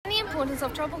importance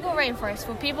of tropical rainforests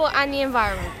for people and the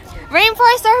environment.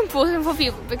 Rainforests are important for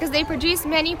people because they produce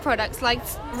many products like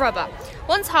rubber.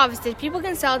 Once harvested, people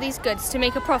can sell these goods to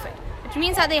make a profit, which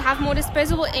means that they have more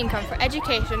disposable income for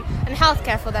education and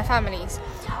healthcare for their families.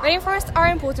 Rainforests are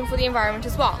important for the environment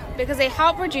as well because they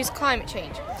help reduce climate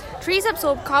change. Trees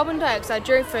absorb carbon dioxide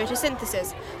during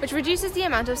photosynthesis, which reduces the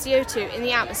amount of CO2 in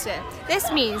the atmosphere.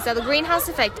 This means that the greenhouse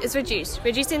effect is reduced,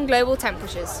 reducing global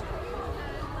temperatures.